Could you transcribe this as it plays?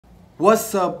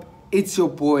What's up? It's your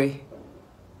boy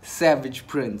Savage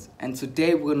Prince, and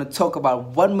today we're gonna talk about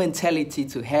what mentality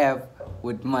to have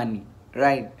with money,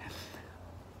 right?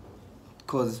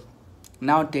 Because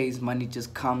nowadays money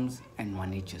just comes and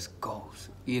money just goes.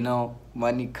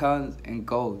 Money comes and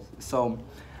goes. So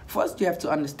first you have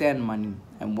to understand money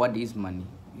and what is money.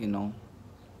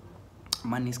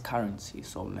 Money is currency.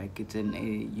 So like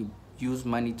you use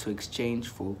money to exchange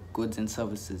for goods and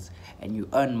services, and you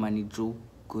earn money through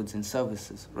goods and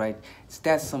services, right? It's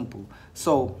that simple.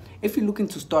 So if you're looking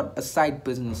to start a side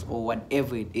business or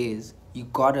whatever it is, you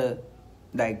gotta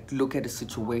like look at the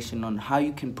situation on how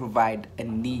you can provide a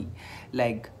need,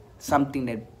 like something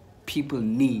that people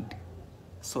need.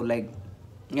 So like,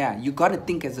 yeah, you gotta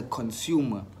think as a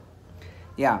consumer.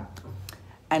 Yeah.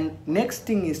 And next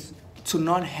thing is to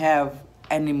not have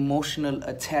an emotional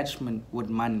attachment with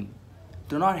money.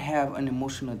 Do not have an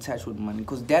emotional attachment with money,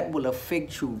 because that will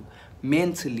affect you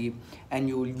mentally, and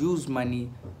you will use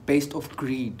money based off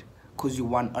greed because you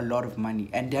want a lot of money,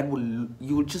 and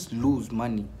you will just lose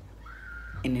money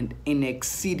in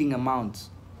exceeding amounts.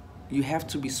 You have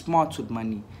to be smart with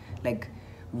money, like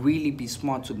really be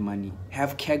smart with money.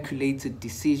 Have calculated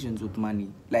decisions with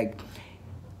money. Like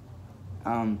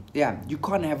yeah, you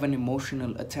can't have an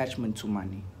emotional attachment to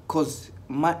money, because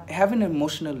having an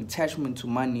emotional attachment to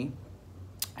money,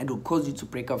 it will cause you to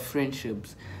break up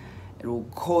friendships. It will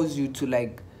cause you to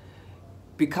like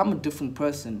become a different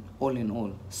person all in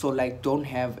all. So like, don't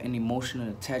have an emotional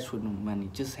attachment with money.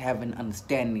 Just have an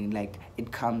understanding, like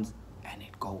it comes and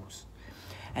it goes,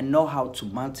 and know how to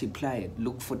multiply it.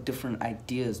 Look for different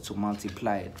ideas to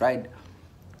multiply it, right?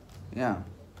 Yeah.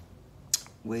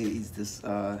 Where is this?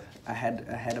 I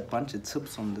had a bunch of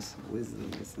tips on this. Where's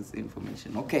this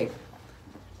information? Okay.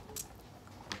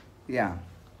 Yeah.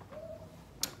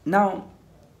 Now,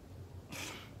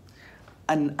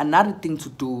 another thing to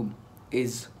do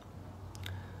is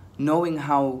knowing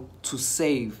how to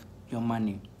save your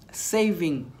money.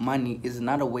 Saving money is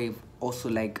another way of also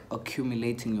like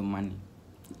accumulating your money.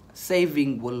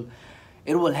 Saving will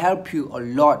help you a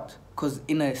lot, because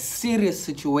in a serious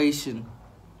situation,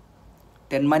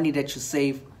 that money that you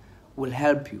save will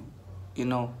help you,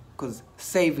 because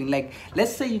saving, like,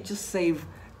 let's say you just save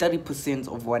 30%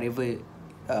 of whatever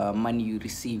money you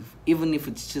receive, even if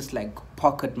it's just like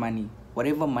pocket money,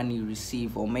 whatever money you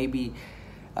receive, or maybe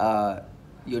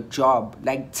your job,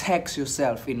 like tax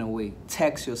yourself in a way,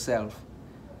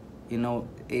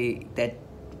 that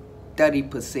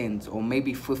 30% or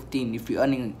maybe 15, if you're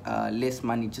earning less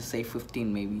money, just say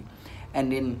 15 maybe,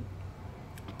 and then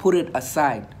put it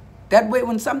aside. That way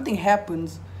when something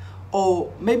happens,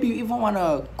 or maybe you even want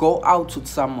to go out with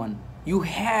someone, you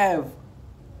have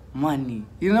money,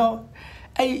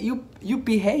 and you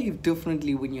behave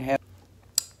differently when you have.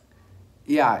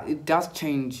 Yeah, it does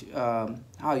change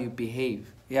how you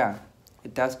behave. Yeah,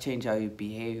 it does change how you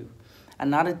behave.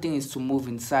 Another thing is to move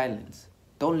in silence.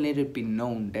 Don't let it be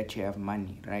known that you have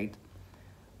money, right?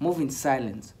 Move in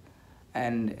silence.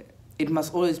 And it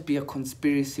must always be a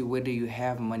conspiracy whether you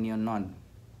have money or not.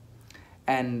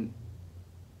 And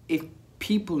if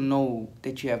people know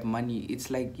that you have money,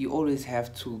 it's like you always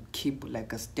have to keep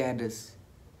like a status.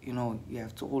 You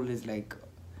have to always like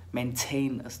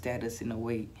maintain a status in a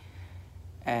way.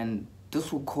 And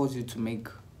this will cause you to make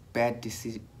bad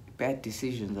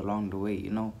decisions along the way,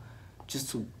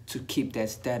 just to keep that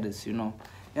status,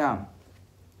 Yeah.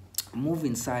 Move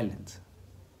in silence.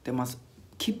 They must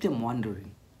keep them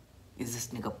wondering, is this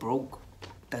nigga broke?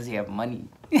 Does he have money?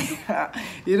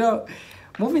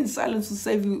 Move in silence will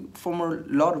save you from a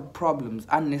lot of problems,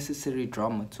 unnecessary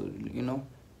drama too,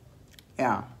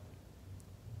 Yeah.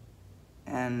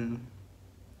 And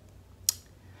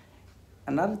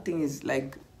another thing is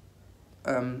like,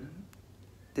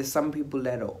 there's some people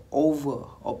that are over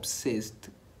obsessed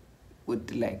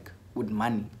with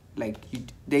money. Like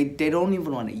they don't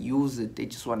even want to use it. They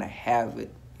just want to have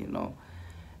it,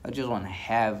 I just want to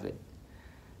have it.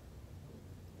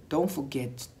 Don't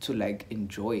forget to like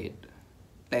enjoy it.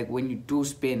 Like when you do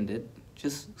spend it,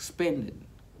 just spend it.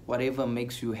 Whatever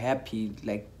makes you happy,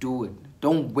 like do it.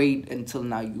 Don't wait until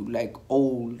now you like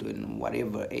old and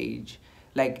whatever age.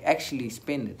 Like actually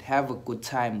spend it. Have a good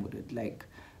time with it. Like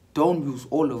don't use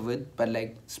all of it, but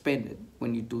like spend it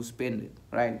when you do spend it,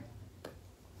 right?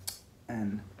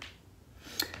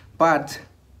 But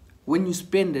when you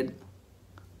spend it,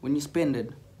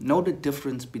 know the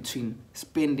difference between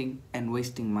spending and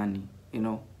wasting money.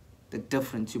 The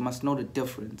difference. You must know the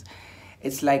difference.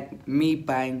 It's like me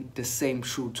buying the same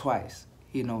shoe twice.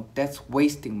 That's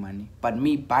wasting money. But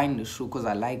me buying the shoe because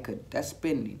I like it, that's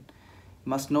spending. You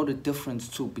must know the difference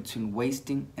too between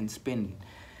wasting and spending.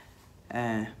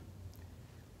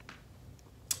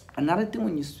 Another thing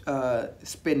when you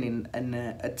spending, and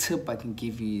a tip I can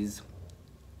give you is,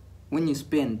 when you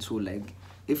spend too, like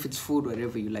if it's food,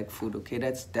 whatever you like food, okay,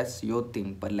 that's your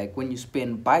thing. But like when you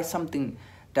spend, buy something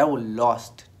that will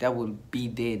last, that will be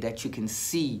there, that you can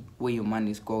see where your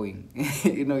money is going.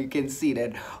 You know, you can see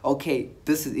that, okay,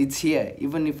 it's here.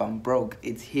 Even if I'm broke,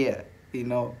 it's here. You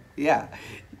know, yeah.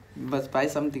 You must buy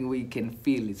something where you can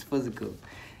feel it's physical,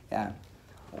 yeah.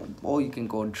 Or you can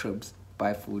go on trips,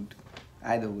 buy food,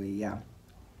 either way, yeah.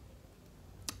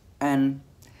 And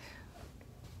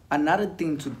another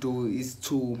thing to do is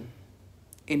to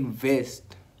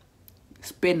invest.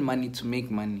 Spend money to make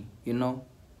money, you know.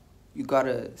 You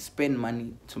gotta spend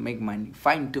money to make money.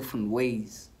 Find different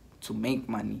ways to make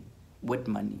money, with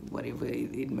money, whatever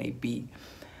it may be.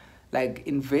 Like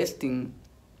investing,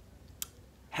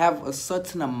 have a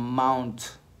certain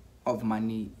amount of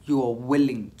money you are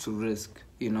willing to risk,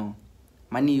 you know.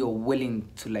 Money you're willing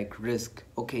to like risk.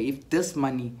 Okay, if this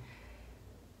money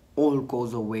all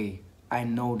goes away, I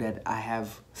know that I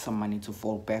have some money to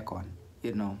fall back on,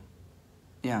 you know.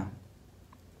 Yeah.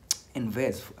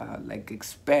 Invest, like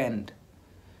expand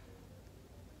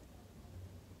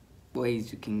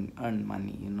ways you can earn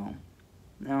money, you know.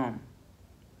 Now,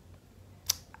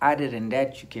 other than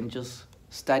that, you can just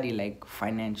study like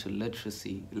financial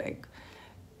literacy, like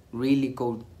really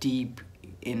go deep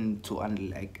into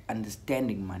like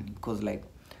understanding money, because like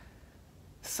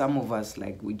some of us,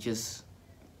 like we just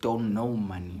don't know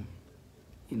money,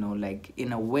 you know, like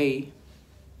in a way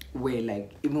where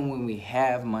like even when we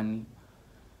have money,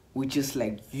 we just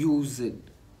like use it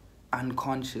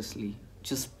unconsciously,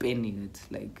 just spending it,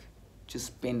 like just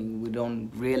spending. We don't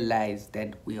realize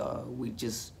that we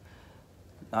just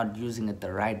not using it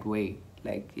the right way.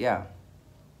 Like, yeah,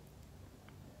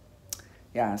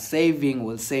 saving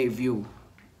will save you.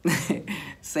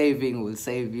 Saving will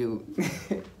save you.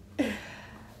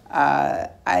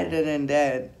 Other than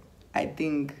that, I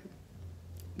think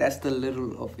that's the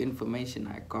little of information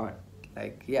I got.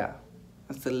 Like, yeah,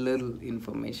 that's the little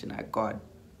information I got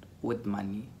with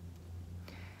money.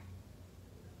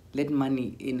 Let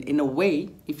money, in a way,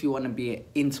 if you want to be an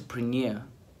entrepreneur,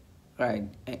 right?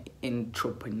 An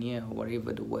entrepreneur,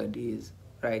 whatever the word is,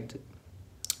 right?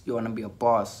 You want to be a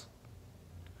boss.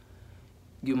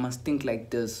 You must think like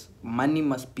this. Money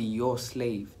must be your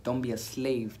slave. Don't be a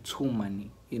slave to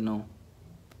money, you know.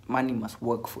 Money must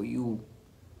work for you.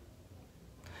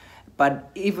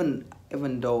 But even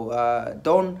though,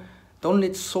 don't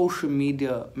let social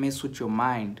media mess with your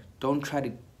mind. Don't try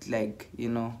to, like, you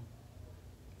know,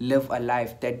 live a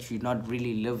life that you're not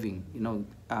really living, you know.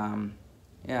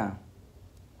 Yeah.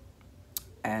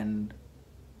 And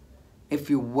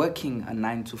if you're working a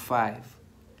 9 to 5,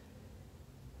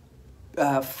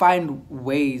 find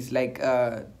ways like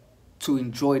to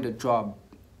enjoy the job,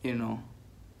 you know.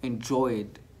 Enjoy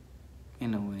it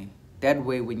in a way. That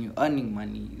way, when you're earning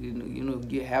money, you know,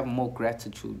 you have more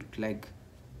gratitude. Like,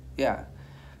 yeah,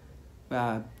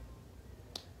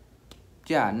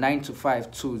 yeah, 9 to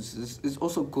 5 too is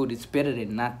also good. It's better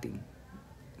than nothing.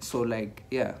 So like,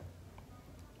 yeah,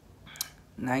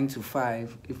 9 to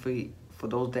 5. For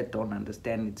those that don't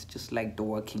understand, it's just like the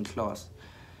working class.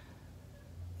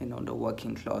 You know, the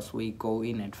working class, where you go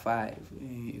in at 5,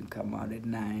 you come out at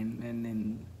 9, and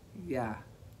then, yeah,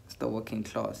 it's the working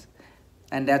class.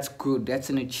 And that's good. That's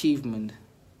an achievement.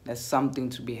 That's something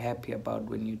to be happy about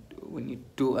when you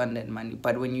do earn that money.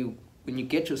 But when you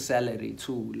get your salary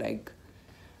too, like,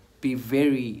 be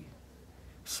very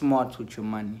smart with your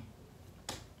money.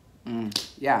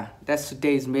 Yeah, that's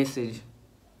today's message.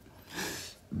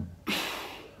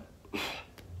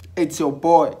 It's your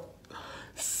boy,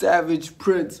 Savage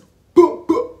Prince.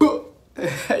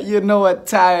 You know what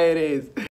time it is.